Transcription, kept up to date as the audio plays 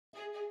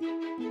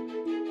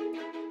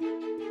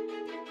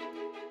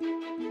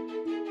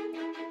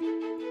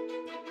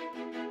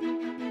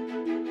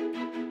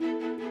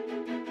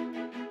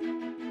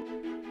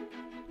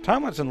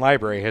Tomlinson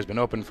Library has been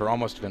open for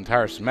almost an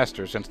entire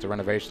semester since the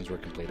renovations were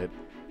completed.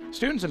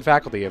 Students and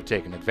faculty have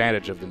taken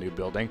advantage of the new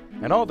building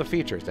and all the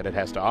features that it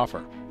has to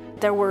offer.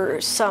 There were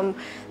some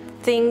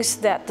things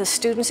that the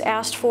students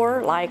asked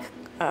for, like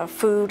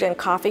food and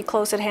coffee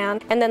close at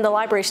hand. And then the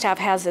library staff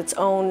has its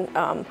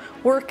own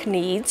work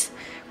needs.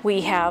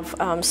 We have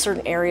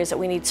certain areas that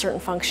we need certain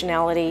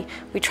functionality.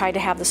 We tried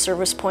to have the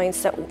service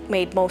points that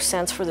made most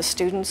sense for the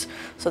students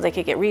so they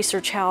could get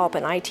research help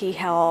and IT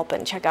help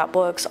and check out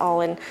books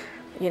all in,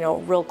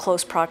 real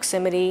close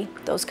proximity,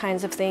 those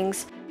kinds of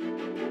things.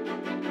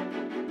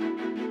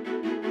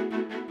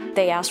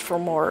 They asked for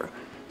more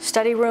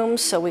study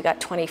rooms, so we got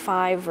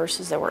 25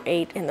 versus there were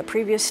 8 in the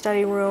previous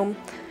study room.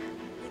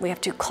 We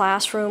have 2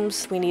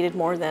 classrooms. We needed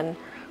more than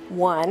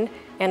 1,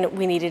 and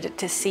we needed it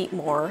to seat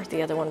more.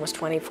 The other one was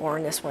 24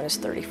 and this one is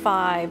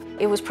 35.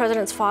 It was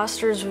President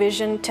Foster's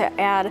vision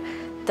to add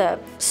the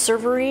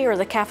servery or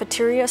the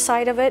cafeteria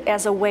side of it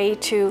as a way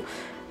to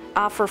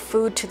offer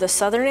food to the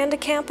southern end of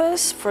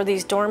campus for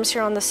these dorms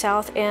here on the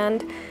south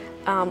end.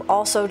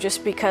 Also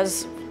just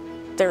because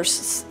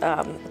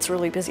it's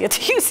really busy at the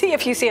UC.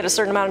 If you see at a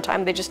certain amount of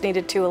time, they just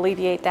needed to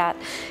alleviate that.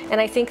 And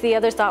I think the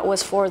other thought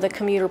was for the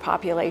commuter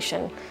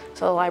population,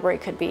 so the library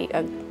could be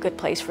a good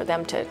place for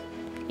them to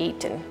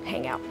eat and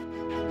hang out.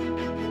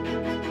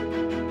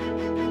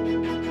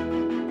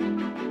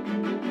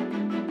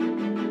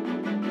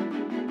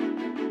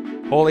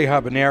 Holy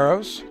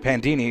Habaneros,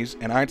 Pandini's,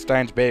 and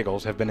Einstein's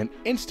Bagels have been an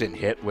instant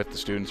hit with the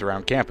students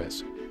around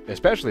campus,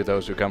 especially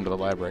those who come to the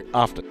library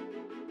often.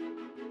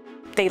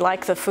 They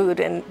like the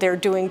food and they're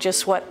doing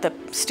just what the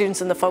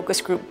students in the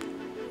focus group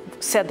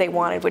said they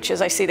wanted, which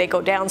is I see they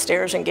go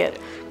downstairs and get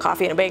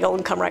coffee and a bagel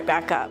and come right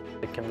back up.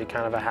 It can be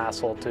kind of a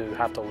hassle to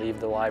have to leave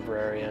the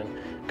library and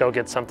go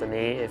get something to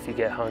eat if you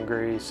get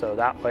hungry, so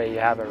that way you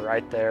have it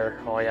right there.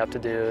 All you have to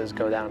do is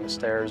go down the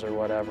stairs or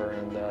whatever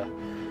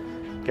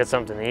and get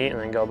something to eat and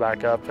then go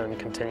back up and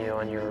continue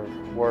on your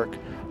work.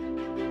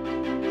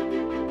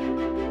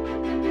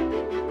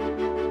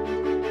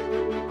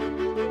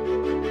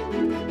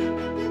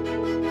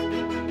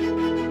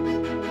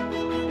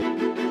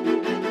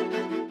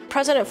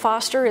 President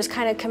Foster is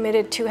kind of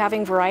committed to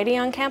having variety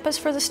on campus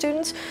for the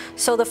students.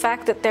 So the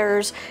fact that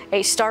there's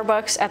a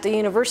Starbucks at the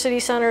University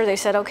Center, they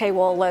said, okay,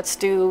 well, let's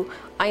do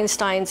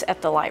Einstein's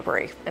at the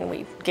library. And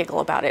we giggle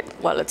about it.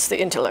 Well, it's the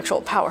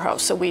intellectual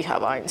powerhouse, so we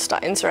have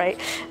Einstein's, right?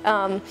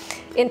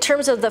 In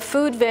terms of the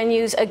food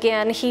venues,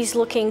 again, he's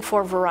looking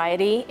for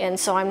variety. And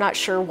so I'm not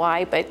sure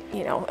why, but,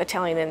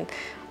 Italian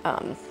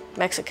and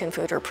Mexican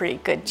food are pretty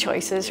good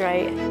choices,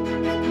 right?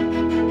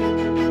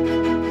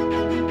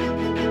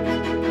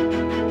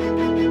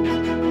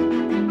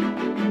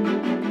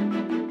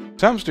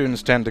 Some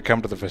students tend to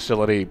come to the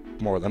facility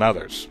more than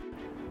others.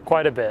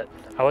 Quite a bit.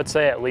 I would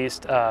say at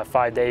least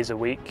 5 days a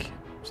week,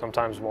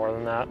 sometimes more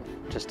than that.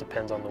 Just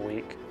depends on the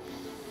week.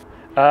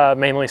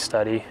 Mainly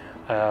study.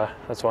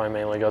 That's what I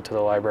mainly go to the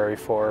library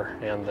for.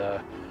 And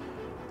I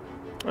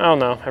don't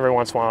know, every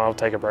once in a while I'll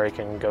take a break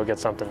and go get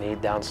something to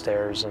eat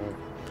downstairs and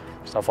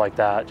stuff like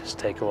that. Just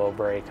take a little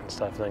break and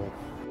stuff.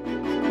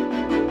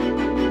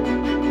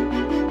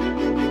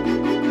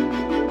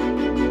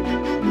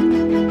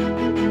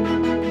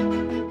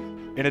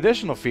 An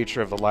additional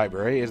feature of the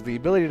library is the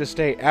ability to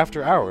stay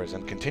after hours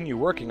and continue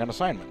working on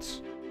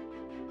assignments.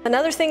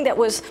 Another thing that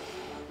was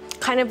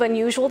kind of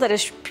unusual that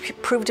has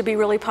proved to be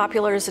really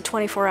popular is the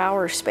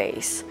 24-hour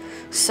space.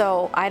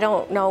 So I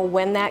don't know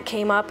when that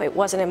came up. It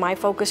wasn't in my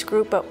focus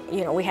group, but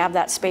we have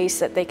that space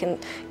that they can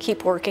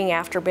keep working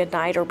after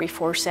midnight or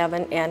before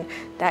 7, and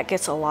that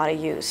gets a lot of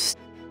use.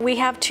 We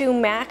have 2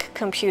 Mac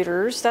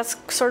computers. That's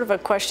sort of a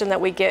question that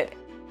we get.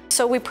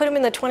 So we put them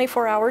in the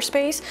 24-hour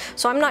space.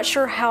 So I'm not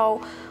sure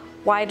how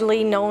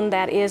widely known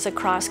that is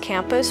across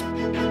campus.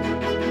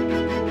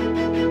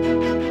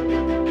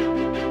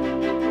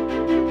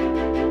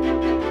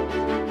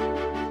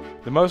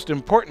 The most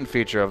important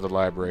feature of the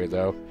library,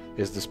 though,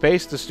 is the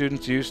space the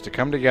students use to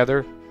come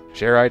together,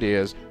 share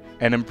ideas,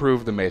 and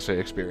improve the Mesa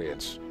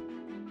experience.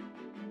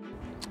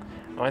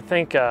 I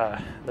think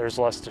there's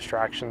less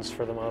distractions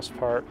for the most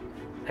part.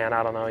 And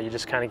I don't know, you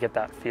just kind of get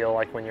that feel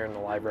like when you're in the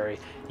library,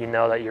 you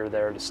know that you're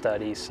there to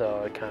study,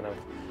 so it kind of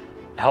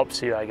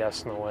helps you, I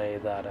guess, in a way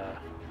that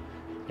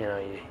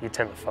you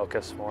tend to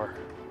focus more.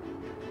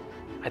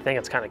 I think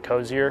it's kind of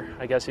cozier,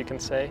 I guess you can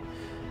say,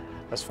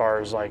 as far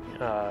as like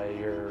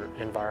your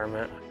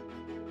environment.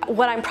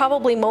 What I'm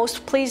probably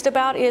most pleased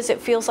about is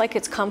it feels like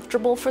it's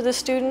comfortable for the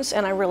students,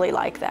 and I really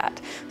like that.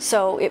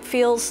 So it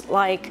feels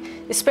like,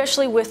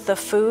 especially with the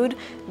food,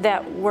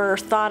 that we're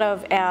thought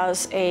of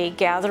as a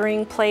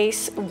gathering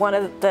place, one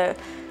of the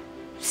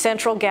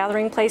central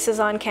gathering places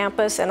on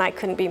campus, and I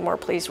couldn't be more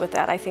pleased with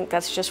that. I think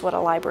that's just what a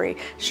library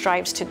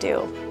strives to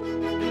do.